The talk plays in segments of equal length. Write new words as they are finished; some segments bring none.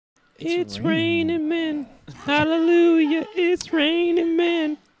It's raining men. Hallelujah. It's raining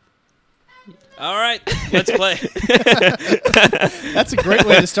men. All right, let's play. That's a great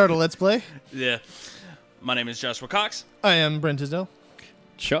way to start a Let's Play. Yeah. My name is Joshua Cox. I am Brent Tisdale.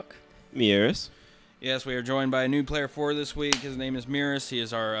 Chuck. Mearus. Yes, we are joined by a new player for this week. His name is Mearus. He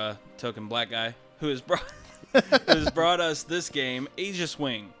is our token black guy who has brought us this game, Aegis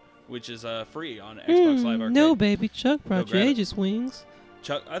Wing, which is free on Xbox Live Arcade. No, baby. Chuck brought you grab it. Aegis Wings.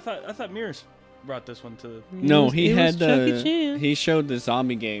 Chuck, I thought Mearus brought this one to. No, It he was had Chucky Chan. he showed the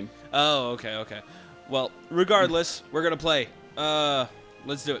zombie game. Oh, okay. Well, regardless, we're gonna play.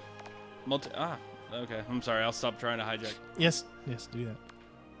 Let's do it. Okay. I'm sorry. I'll stop trying to hijack. Yes, do that.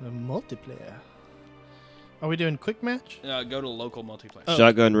 The multiplayer. Are we doing quick match? Go to local multiplayer. Oh.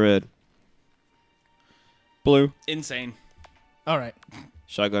 Shotgun red. Blue. Insane. All right.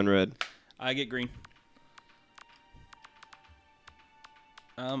 Shotgun red. I get green.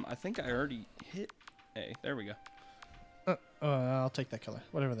 I think I already hit A. There we go. I'll take that color,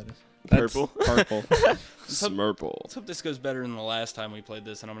 whatever that is. Purple. Purple. Smurple. Let's hope this goes better than the last time we played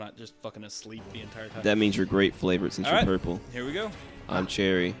this, and I'm not just fucking asleep the entire time. That means you're grape flavored since All you're right. purple. Here we go. I'm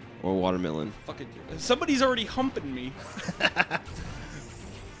cherry or watermelon. Fucking. Somebody's already humping me.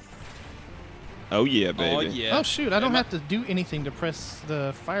 Oh yeah, baby. Oh yeah. Oh shoot! I don't have to do anything to press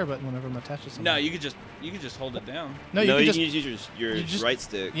the fire button whenever I'm attached to something. No, you could just hold it down. No, No, you you can can just use your you just- right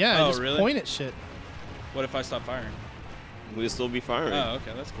stick. yeah, Oh, just really? point at shit. What if I stop firing? We'll still be firing. Oh,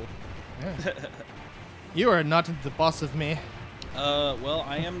 okay, that's cool. Yeah. You are not the boss of me. Well,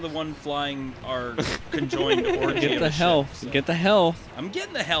 I am the one flying our conjoined orgy. Get of the a health. ship, so- Get the health. I'm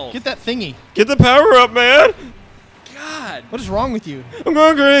getting the health. Get that thingy. Get the power up, man! God. What is wrong with you? I'm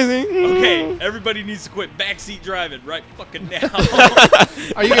going crazy. Okay, everybody needs to quit backseat driving right fucking now.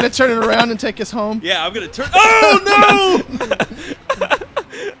 Are you gonna turn it around and take us home? Yeah, I'm gonna turn. Oh no!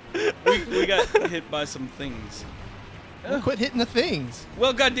 we got hit by some things. Well, quit hitting the things.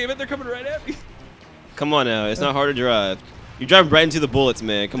 Well, goddamn it, they're coming right at me. Come on now, it's not hard to drive. You're driving right into the bullets,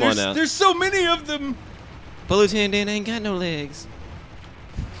 man. Come on now. There's so many of them. Blue Tandon ain't got no legs.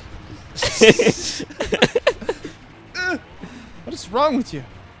 What is wrong with you?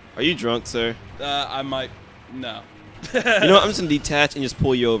 Are you drunk, sir? I might. No. You know what? I'm just gonna detach and just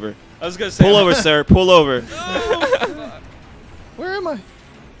pull you over. I was gonna say. Pull over, sir. Pull over. Oh, fuck. Where am I?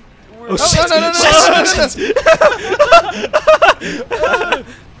 We're- shit. No.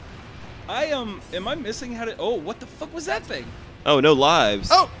 Am I missing how to? Oh, what the fuck was that thing? Oh, no lives.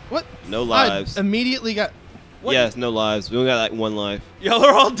 Oh, what? No lives. I immediately got. What? Yes, no lives. We only got like one life. Y'all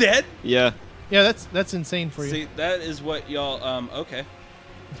are all dead. Yeah. Yeah, that's insane for you. See, that is what y'all. Okay.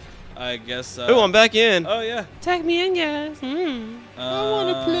 I guess. Oh, I'm back in. Oh yeah. Tag me in, guys. I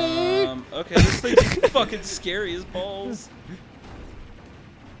wanna play. Okay, this thing's fucking scary as balls.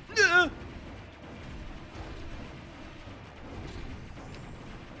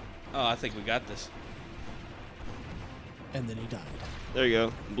 Oh, I think we got this. And then he died. There you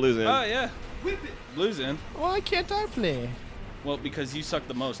go. Blue's in. Oh yeah. Blue's in. Why can't I play? Well, because you suck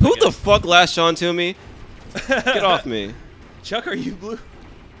the most. Who I the guess. fuck lashed onto me? Get off me. Chuck, are you blue?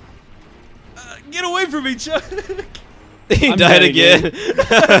 Get away from me, Chuck. He I'm died dead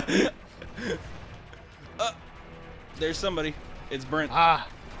again. There's somebody. It's Brent. Ah.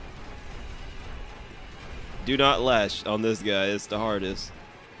 Do not lash on this guy. It's the hardest.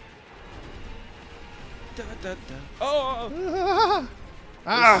 Da, da, da. Oh.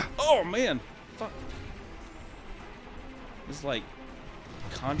 Oh man. Fuck. It's like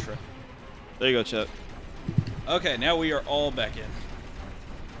Contra. There you go, Chuck. Okay, now we are all back in.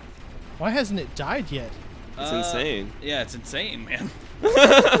 Why hasn't it died yet? It's insane. Yeah, it's insane, man.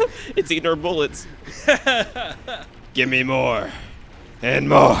 It's eating our bullets. Give me more. And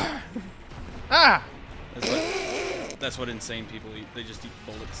more. Ah. That's what insane people eat. They just eat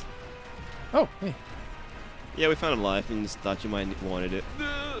bullets. Oh, hey. Yeah, we found a life and just thought you might wanted it.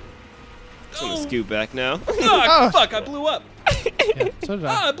 Oh, So I'm gonna scoot back now. fuck, Oh. fuck, I blew up. Yeah, so did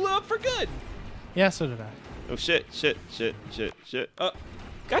I. I blew up for good. Yeah, so did I. Oh shit. Oh,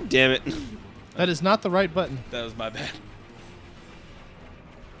 God damn it. That is not the right button. that was my bad.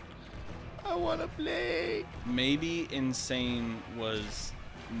 I want to play. Maybe insane was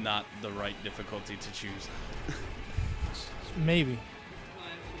not the right difficulty to choose. Maybe.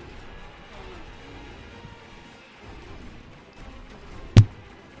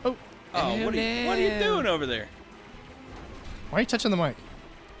 Oh, Oh, what are you doing over there? why are you touching the mic?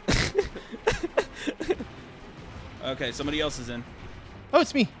 Okay, somebody else is in. Oh,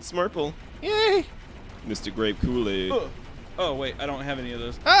 it's me. Smurple. Yay. Mr. Grape Kool-Aid. Oh, wait, I don't have any of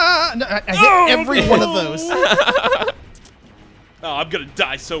those. Ah, no, I hit every one of those. Oh, I'm gonna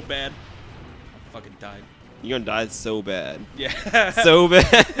die so bad. I fucking died. You're gonna die so bad. Yeah. So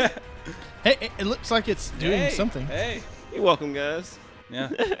bad. Hey, it looks like it's doing something. Hey. You're welcome, guys. Yeah.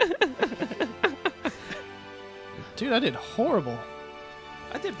 Dude, I did horrible.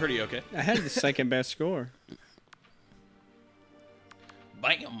 I did pretty okay. I had the second best score.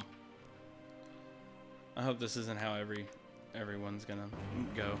 Bam. I hope this isn't how everyone's gonna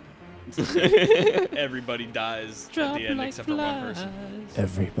go. Everybody dies at the end except for one person.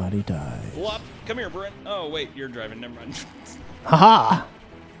 Everybody dies. Whop. Come here, Brent. Oh wait, you're driving. Never mind. Haha!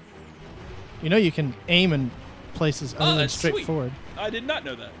 You know you can aim in places other than that's straight sweet. forward. I did not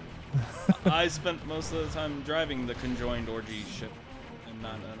know that. I spent most of the time driving the conjoined orgy ship. And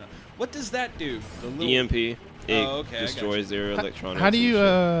not. What does that do? The little EMP. It okay, I destroys their electronics. How do and you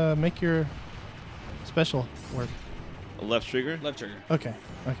shit. make your special work? A left trigger? left trigger. Okay,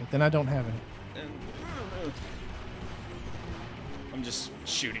 okay, then I don't have any. And I'm just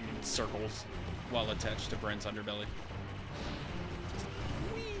shooting in circles while attached to Brent's underbelly.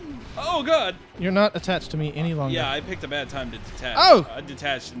 Oh god! You're not attached to me any longer. Yeah, I picked a bad time to detach. Oh! I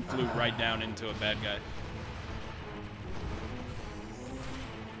detached and flew right down into a bad guy.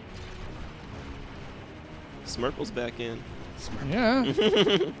 Smurple's back in. Yeah.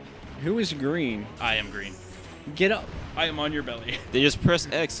 Who is green? I am green. Get up. I am on your belly. Then just press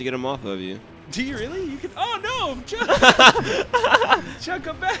X to get him off of you. Do you really? You can. Oh no, Chuck! Chuck,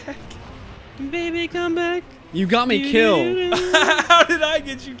 come back! Baby, come back. You got me killed. How did I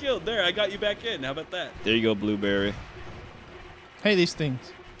get you killed? There, I got you back in. How about that? There you go, Blueberry. Hey, these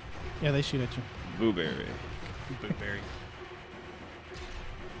things. Yeah, they shoot at you. Blueberry. Blueberry.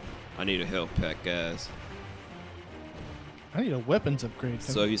 I need a health pack, guys. I need a weapons upgrade.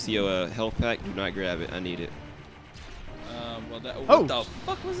 So if you see a health pack, do not grab it. I need it. Well, that, Oh. what the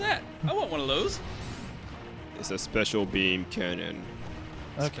fuck was that? I want one of those. It's a special beam cannon.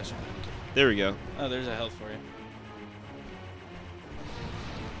 Okay. There we go. Oh, there's a health for you.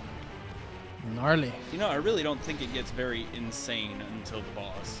 Gnarly. You know, I really don't think it gets very insane until the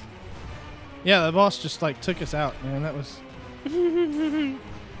boss. Yeah, the boss just like took us out, man. That was.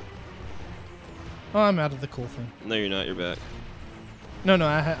 Oh, I'm out of the cool thing. No, you're not. You're back. No,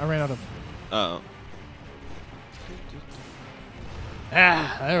 I ran out of. Oh.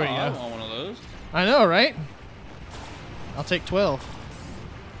 Ah, there we I go. want one of those. I know, right? I'll take 12.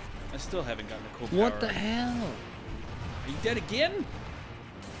 I still haven't gotten a cool power. What the hell? Are you dead again?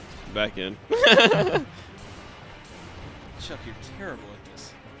 Back in. Chuck, you're terrible at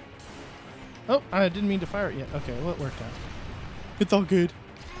this. Oh, I didn't mean to fire it yet. Okay, well, it worked out. It's all good.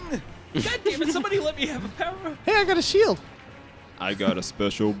 God damn it, somebody let me have a power up. Hey, I got a shield. I got a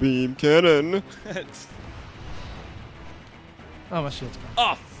special beam cannon. Oh, my shield's gone.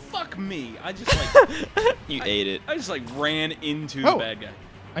 Oh, fuck me. I just like You ate it. I just like ran into Oh. the bad guy.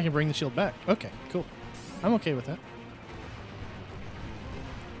 I can bring the shield back. Okay, cool. I'm okay with that.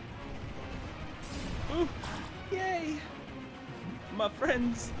 Ooh. Yay. My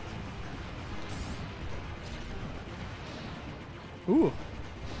friends. Ooh.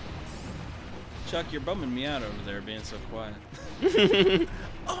 Chuck, you're bumming me out over there being so quiet.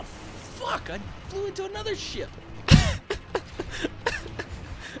 Oh, fuck. I flew into another ship.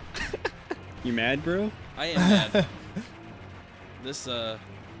 You mad, bro? I am mad. This,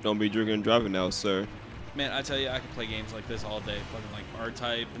 Don't be drinking and driving now, sir. man, I tell you, I could play games like this all day. Fucking like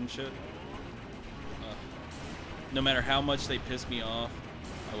R-Type and shit. No matter how much they piss me off,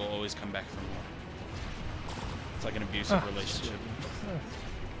 I will always come back for more. It's like an abusive relationship.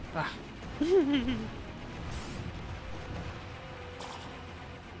 Ah.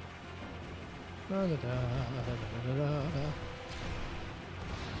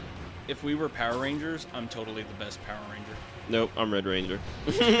 If we were Power Rangers, I'm totally the best Power Ranger. Nope, I'm Red Ranger.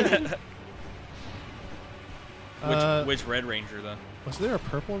 Which Red Ranger though? Was there a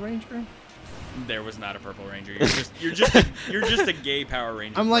purple ranger? There was not a Purple Ranger. You're just a gay Power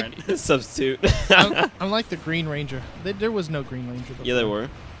Ranger. I'm like- Brent. Substitute. I'm like the Green Ranger. There was no Green Ranger before. Yeah, they were.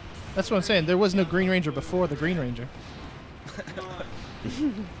 That's what I'm saying. There was no Green Ranger before the Green Ranger.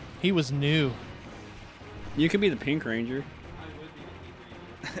 He was new. You could be the Pink Ranger.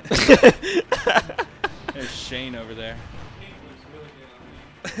 There's Shane over there.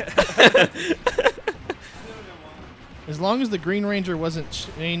 As long as the Green Ranger wasn't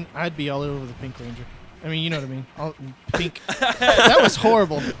Shane, I'd be all over the Pink Ranger. I mean, you know what I mean. Pink. That was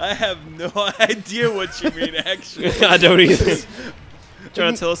horrible. I have no idea what you mean, actually. I don't either.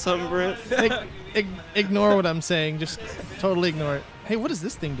 Trying to tell us something, Brent? Ignore what I'm saying. Just totally ignore it. Hey, what does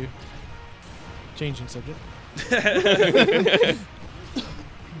this thing do? Changing subject.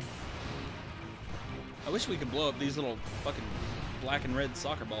 I wish we could blow up these little fucking black and red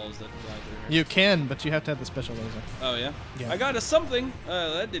soccer balls that fly through. You can, but you have to have the special laser. Oh yeah. Yeah. I got a something.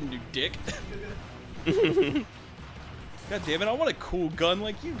 That didn't do dick. God damn it! I want a cool gun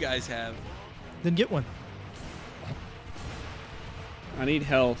like you guys have. Then get one. I need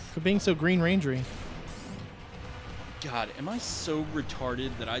health. For being so Green Rangery. God, am I so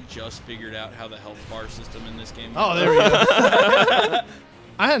retarded that I just figured out how the health bar system in this game? Oh, there we go.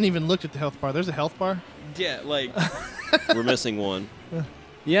 I hadn't even looked at the health bar. There's a health bar? Yeah, like. We're missing one.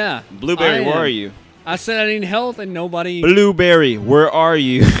 Yeah. Blueberry, where are you? I said I need health, and nobody. Blueberry, where are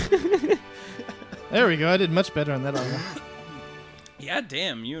you? There we go. I did much better on that level. Yeah,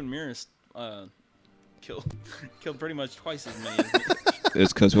 damn. You and Mearus killed pretty much twice as many as me.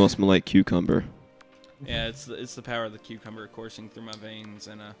 It's because we all smell like cucumber. Yeah, it's the power of the cucumber coursing through my veins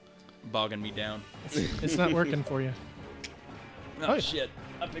and bogging me down. It's not working for you. Oh, shit.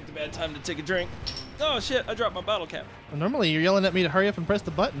 I picked a bad time to take a drink. Oh, shit. I dropped my bottle cap. Well, normally you're yelling at me to hurry up and press the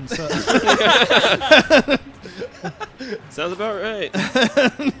button. So. Sounds about right.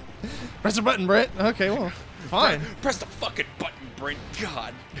 Press the button, Brent. Okay, well, fine. Press the fucking button, Brent.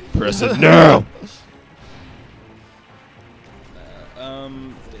 God. Press it now.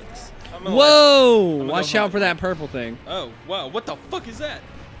 Dicks. Whoa! go Watch home. out for that purple thing. Oh, wow. What the fuck is that?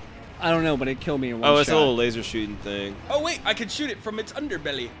 I don't know, but it killed me in one Oh, it's a shot. little laser shooting thing. Oh, wait. I can shoot it from its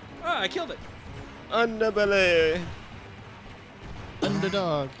underbelly. Ah, I killed it. Underbelly.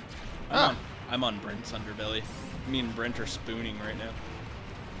 Underdog. I'm on Brent's underbelly. Me and Brent are spooning right now.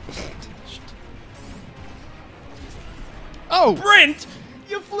 Oh! Brent!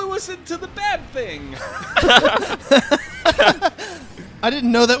 You flew us into the bad thing. I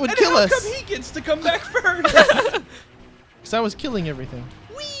didn't know that would And kill how us. come he gets to come back first? Because I was killing everything.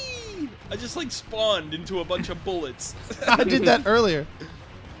 Whee! I just like spawned into a bunch of bullets. I did that earlier.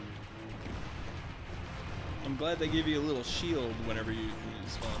 I'm glad they give you a little shield whenever you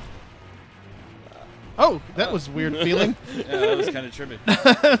spawn. Oh, that was a weird feeling. Yeah, that was kind of trippy.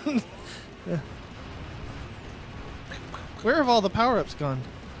 Where have all the power-ups gone?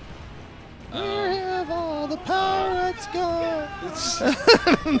 Where have all the power-ups gone?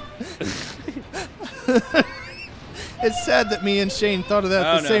 It's sad that me and Shane thought of that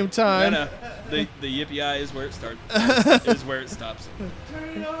at the same time. No. The yippee-eye is where it starts. Is where it stops.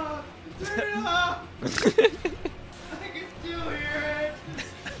 Turn it off! Turn it off! I can still hear it!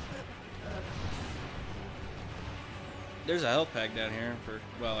 There's a health pack down here for,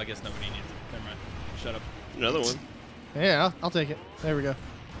 well, I guess nobody needs it. Never mind. Shut up. Another one. Yeah, I'll take it. There we go.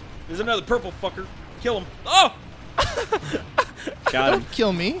 There's another purple fucker. Kill him. Oh! Got him. Don't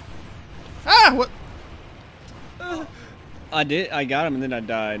kill me. Ah, what? I got him, and then I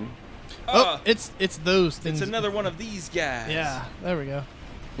died. Oh, it's those things. It's another one of these guys. Yeah, there we go.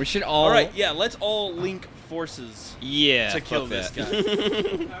 We should all. All right, yeah, let's all link forces Yeah. to kill fuck this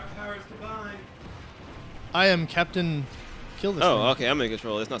that. guy. I am Captain Kill this Oh, thing. okay. I'm in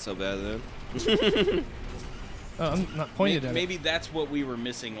control. It's not so bad then. Oh, I'm not pointed at Maybe that's what we were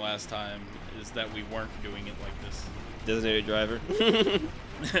missing last time, is that we weren't doing it like this. Designated driver.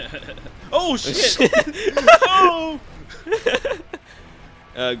 Oh, shit! Oh!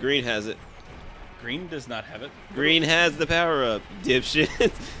 Green has it. Green does not have it. Green has the power up. Dipshit.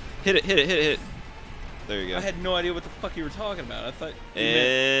 Hit it. There you go. I had no idea what the fuck you were talking about. I thought. You meant-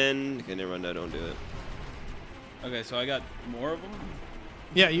 And okay, never mind. No, don't do it. Okay, so I got more of them.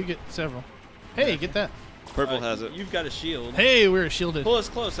 Yeah, you get several. Hey, get that. Purple has it. You've got a shield. Hey, we're shielded. Pull us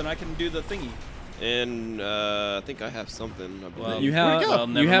close, and I can do the thingy. And I think I have something. I believe. Well, You Where'd have it go? Well,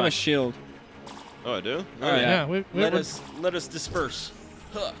 never you have a mind. shield. Oh, I do. All right. Yeah, Let us disperse.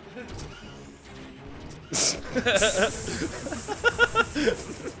 Huh.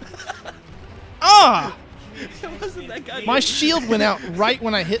 Ah! It wasn't that goddamn. My shield went out right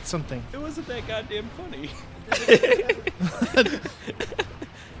when I hit something. It wasn't that goddamn funny.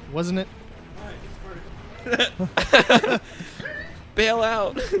 Wasn't it? Bail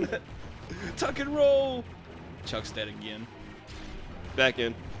out. Tuck and roll. Chuck's dead again. Back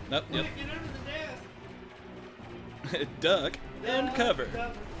in. Nope. Yep. Duck and cover.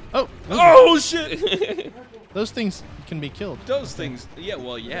 Oh, Oh shit! those things can be killed. Those things. Yeah.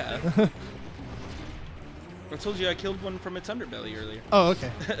 Well, yeah. I told you I killed one from its underbelly earlier. Oh,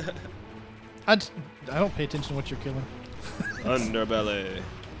 okay. I don't pay attention to what you're killing. Underbelly.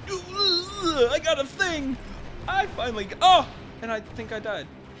 I got a thing. I finally. And I think I died.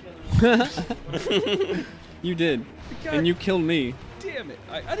 You did, God and you killed me. damn it!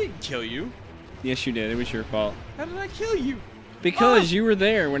 I didn't kill you. Yes, you did. It was your fault. How did I kill you? Because you were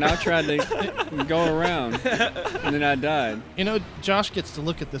there when I tried to go around, and then I died. You know, Josh gets to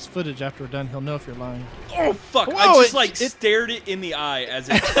look at this footage after we're done. He'll know if you're lying. Oh fuck! Whoa, I just like stared it in the eye as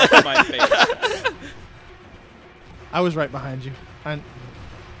it touched my face. I was right behind you.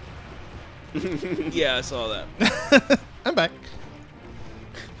 Yeah, I saw that. I'm back.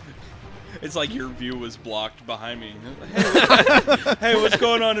 It's like your view was blocked behind me. Hey, what's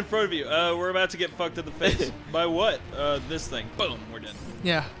going on in front of you? We're about to get fucked in the face. By what? This thing. Boom, we're dead.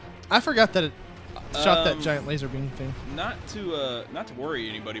 Yeah, I forgot that it shot that giant laser beam thing. Not to worry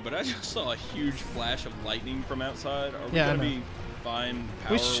anybody, but I just saw a huge flash of lightning from outside. Are we Yeah, I gonna know. be fine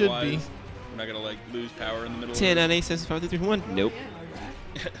power-wise? We should be. We're not gonna like lose power in the middle. 10, of 9, 8, 7, 5, 4, 3, 2, 1. Nope.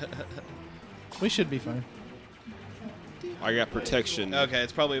 We should be fine. I got protection. Okay,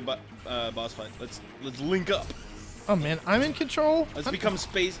 it's probably a boss fight. Let's link up. Oh man, I'm in control. Let's become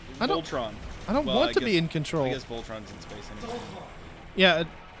space Voltron. I don't Well, want I to guess- be in control. I guess Voltron's in space anyway. Yeah,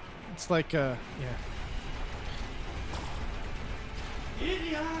 it's like yeah.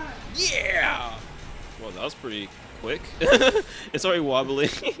 Yeah. Well, that was pretty quick. It's already wobbly.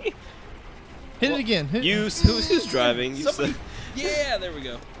 Hit it again. Hit Who's driving? You Somebody, said- yeah, there we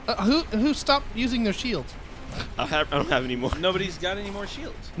go. who stopped using their shields? I don't have any more. Nobody's got any more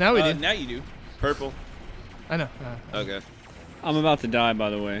shields. Now we do. Now you do. Purple. I know. Okay. I'm about to die, by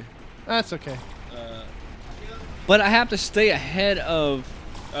the way. That's okay. But I have to stay ahead of...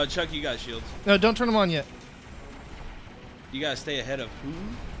 Chuck, you got shields. No, don't turn them on yet. You gotta stay ahead of who?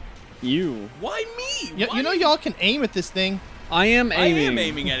 you. Why me? Yeah, Why? you know y'all can aim at this thing. I am aiming. I am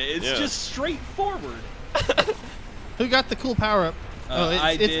aiming at it. It's Yeah. just straightforward. Who got the cool power up?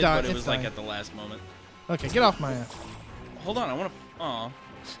 I it's did, dying. but it It's was like dying. at the last moment. Okay, get off my ass. Hold on, I want to. Aw.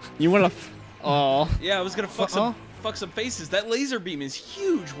 You want to... Oh. Yeah, I was gonna fuck some faces. That laser beam is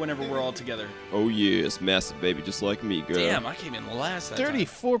huge whenever we're all together. Oh yeah, it's massive, baby, just like me, girl. Damn, I came in last. That time.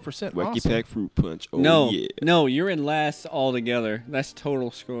 34%. Wacky Awesome. Pack Fruit Punch. Oh No, yeah. no, you're in last altogether. That's total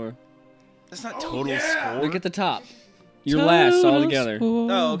score. That's not total score. Look at the top. You're last altogether.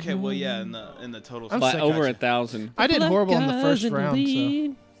 Oh, okay. Well, yeah, in the total. I'm score. By sick, over actually. 1,000. I did horrible in the first round,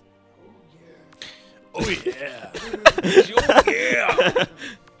 so. Oh yeah. Oh yeah.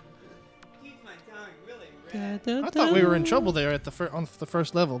 I thought we were in trouble there at on the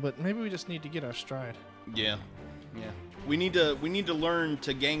first level, but maybe we just need to get our stride. Yeah. Yeah. We need to learn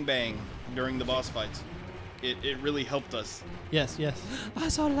to gangbang during the boss fights. It really helped us. Yes, yes. I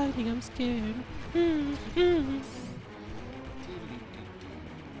saw lightning. I'm scared.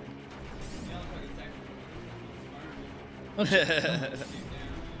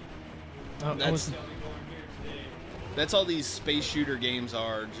 Oh, That's all these space shooter games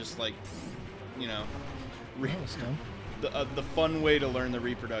are. Just like, you know, that was dumb. the fun way to learn the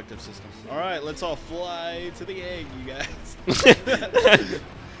reproductive system. All right, let's all fly to the egg, you guys,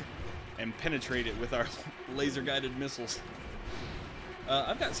 and penetrate it with our laser-guided missiles.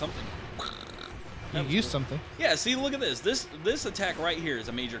 I've got something. You used something. Yeah, see, look at this. This attack right here is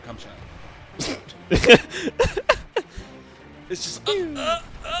a major cum shot. It's just.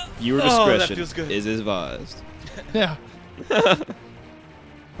 Your Oh, that discretion feels good. is advised. Yeah.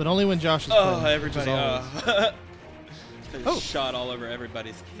 But only when Josh is playing. Oh, everybody. Always. Oh. Shot all over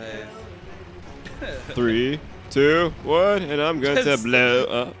everybody's face. 3, 2, 1, and I'm going to Just- blow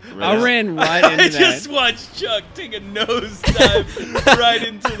up. I ran right I into just that. watched Chuck take a nosedive right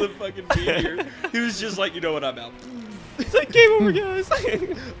into the fucking meteor. He was just like, you know what, I'm out. It's like game over, guys.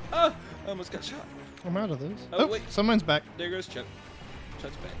 Oh, I almost got shot. I'm out of those. Oh, Oh, wait. someone's back. There goes Chuck.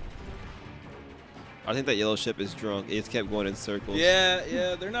 Chuck's back. I think that yellow ship is drunk. It's kept going in circles.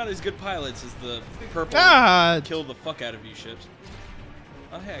 Yeah, they're not as good pilots as the purple God. kill the fuck out of you ships.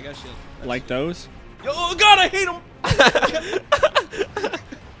 Oh, hey, I got shield. Like those? Oh, God, I hate them!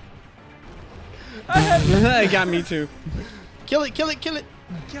 It got me too. Kill it, kill it, kill it.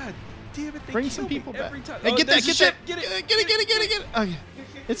 God damn it, they Bring kill some me people back. every time. Hey, Oh, get that, there's a get ship. that. Get it. Get it. Okay.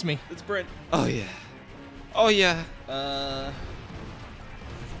 It's me. It's Brent. Oh, yeah. Oh, yeah.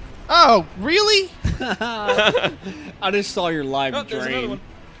 Oh, really? I just saw your live Oh, there's another drain. one.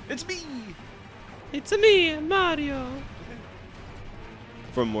 It's me. It's me, Mario.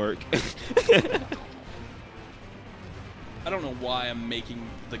 From work. I don't know why I'm making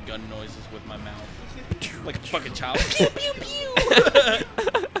the gun noises with my mouth. Like a fucking child. Pew, pew, pew.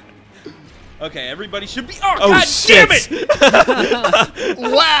 Okay, everybody should be. Oh, God shit. damn it!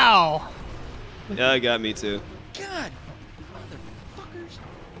 Wow. Yeah, it got me too. God.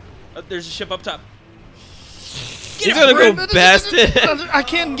 Motherfuckers. There's a ship up top. He's gonna go past it. I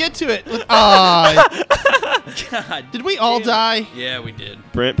can't get to it. Ah. God. Did we all die? Yeah, we did.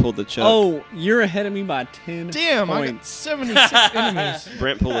 Brent pulled the chuck. Oh, you're ahead of me by 10 Damn, I got points. 76 enemies.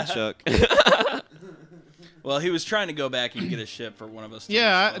 Brent pulled the chuck. Well, he was trying to go back and get a ship for one of us. To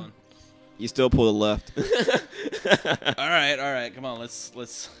Yeah, respawn. You still pull the left. All right. Come on, let's.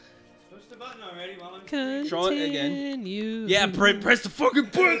 Push the button already while I'm Throw it again. Continue. Yeah, press the fucking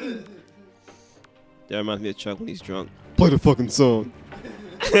button. That reminds me of Chuck when he's drunk. Play the fucking song.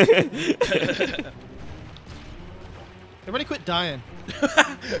 Everybody quit dying.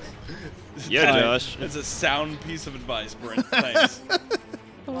 Yeah, Josh. That's a sound piece of advice, Brent. Thanks.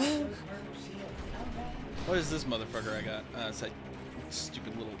 What is this motherfucker I got? It's that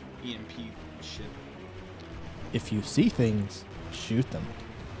stupid little EMP shit. If you see things, shoot them.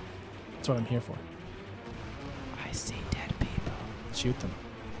 That's what I'm here for. I see dead people. Shoot them.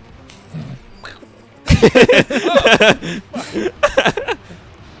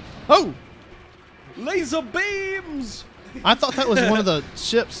 Oh! Laser beams! I thought that was one of the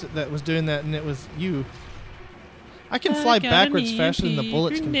ships that was doing that, and it was you. I can fly backwards faster than the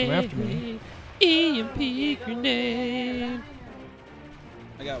bullets can come after me. EMP grenade.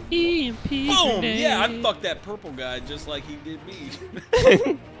 I got EMP boom! grenade. Yeah, I fucked that purple guy just like he did me.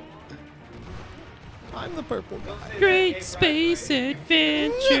 I'm the purple guy. Great space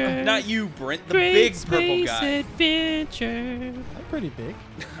adventure. Not you, Brent. The Great big purple space guy. adventure. I'm pretty big.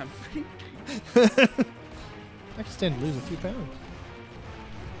 I'm pretty. I can stand to lose a few pounds.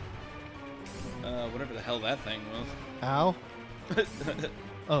 Whatever the hell that thing was. Ow.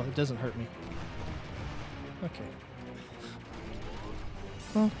 Oh, it doesn't hurt me. Okay.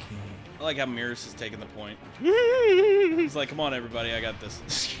 Okay. I like how Mearus is taking the point. He's like, come on, everybody, I got this.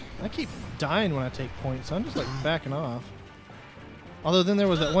 I keep dying when I take points, so I'm just like backing off. Although then there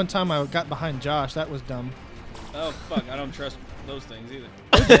was that one time I got behind Josh. That was dumb. Oh, fuck, I don't trust those things either.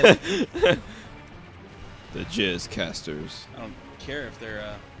 The Jizz Casters. I don't care if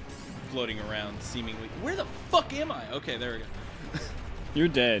they're floating around seemingly. Where the fuck am I? Okay, there we go. You're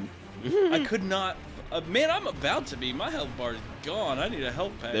dead. I could not. Man, I'm about to be. My health bar is gone. I need a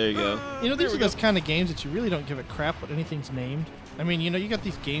health pack. There you go. You know, these There are we those go. kind of games that you really don't give a crap what anything's named. I mean, you know, you got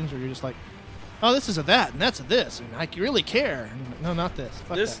these games where you're just like, oh, this is a that, and that's a this, and I really care. And I'm like, no, not this.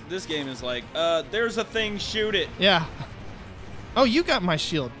 Fuck that. This game is like, there's a thing, shoot it. Yeah. Oh, you got my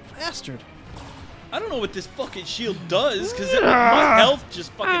shield. Bastard. I don't know what this fucking shield does, because my health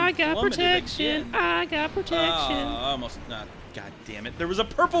just fucking I got plummeted protection. again. I got protection. Almost not. God damn it. There was a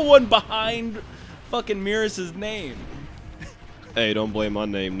purple one behind fucking Mearus' name. Hey, don't blame my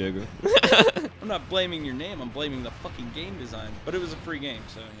name, nigga. I'm not blaming your name. I'm blaming the fucking game design. But it was a free game,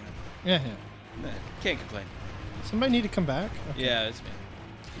 so, you know. Yeah. Nah, can't complain. Somebody need to come back. Okay. Yeah, it's me.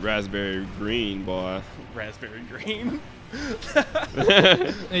 Raspberry green, boy. Raspberry green.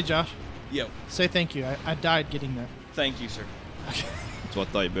 Hey, Josh. Yo, Say thank you. I died getting that. thank you, sir. So I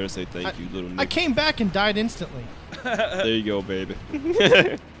thought you better say thank you, little I nigga. came back and died instantly. There you go, baby.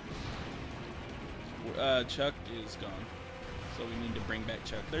 Chuck is gone. So we need to bring back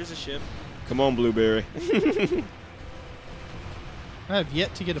Chuck. There's a ship. Come on, Blueberry. I have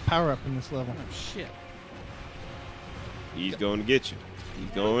yet to get a power up in this level. Oh, shit. He's going to get you. He's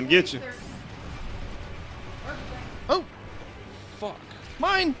going to get you. Oh, Fuck.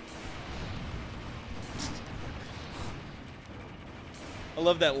 mine. I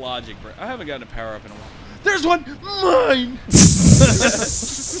love that logic, bro. I haven't gotten a power up in a while. There's one! Mine!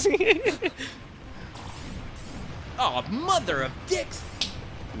 Oh, mother of dicks!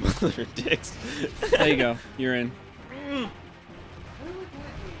 Mother dicks. There you go. You're in.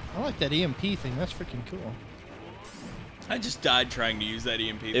 I like that EMP thing. That's freaking cool. I just died trying to use that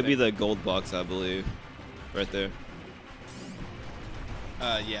EMP It'd be thing. the gold box, I believe. Right there.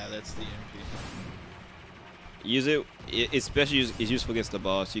 Yeah, that's the EMP. Use it. Especially it's useful against the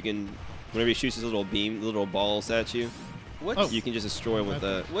boss. You can, whenever he shoots his little beam, little balls at you, What's, you can just destroy him with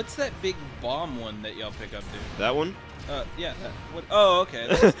that. what's that big bomb one that y'all pick up, dude? That one? Yeah. What? Oh, okay.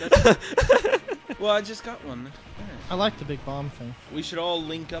 That's well, I just got one. Alright. I like the big bomb thing. We should all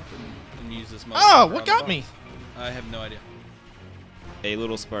link up and use this. Oh, motherfucker what on got the me? box. I have no idea. A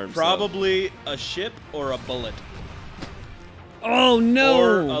little sperm cell. Probably a ship or a bullet Oh no!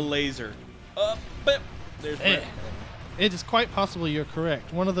 or a laser. But there's Eh. It is quite possible you're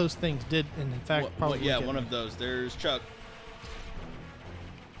correct. One of those things did, in fact, probably. yeah, get one me. of those. There's Chuck.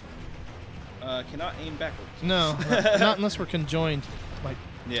 Cannot aim backwards. No, not unless we're conjoined, like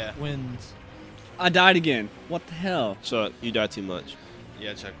Yeah. twins. I died again. What the hell? Chuck, you died too much.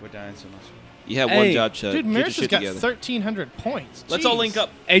 Yeah, Chuck, we're dying so much. You have Hey, one job, Chuck. Dude, Get your Mearus has shit got together. 1,300 points. Let's all Jeez. link up.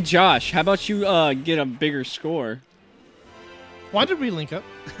 Hey, Josh, how about you get a bigger score? Why did we link up?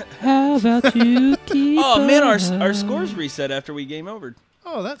 How about you keep Oh man, our on? scores reset after we game over.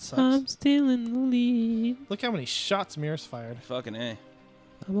 Oh, that sucks. I'm still in the lead. Look how many shots Mearus fired. Fucking A.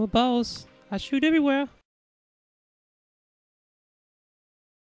 I'm a boss. I shoot everywhere.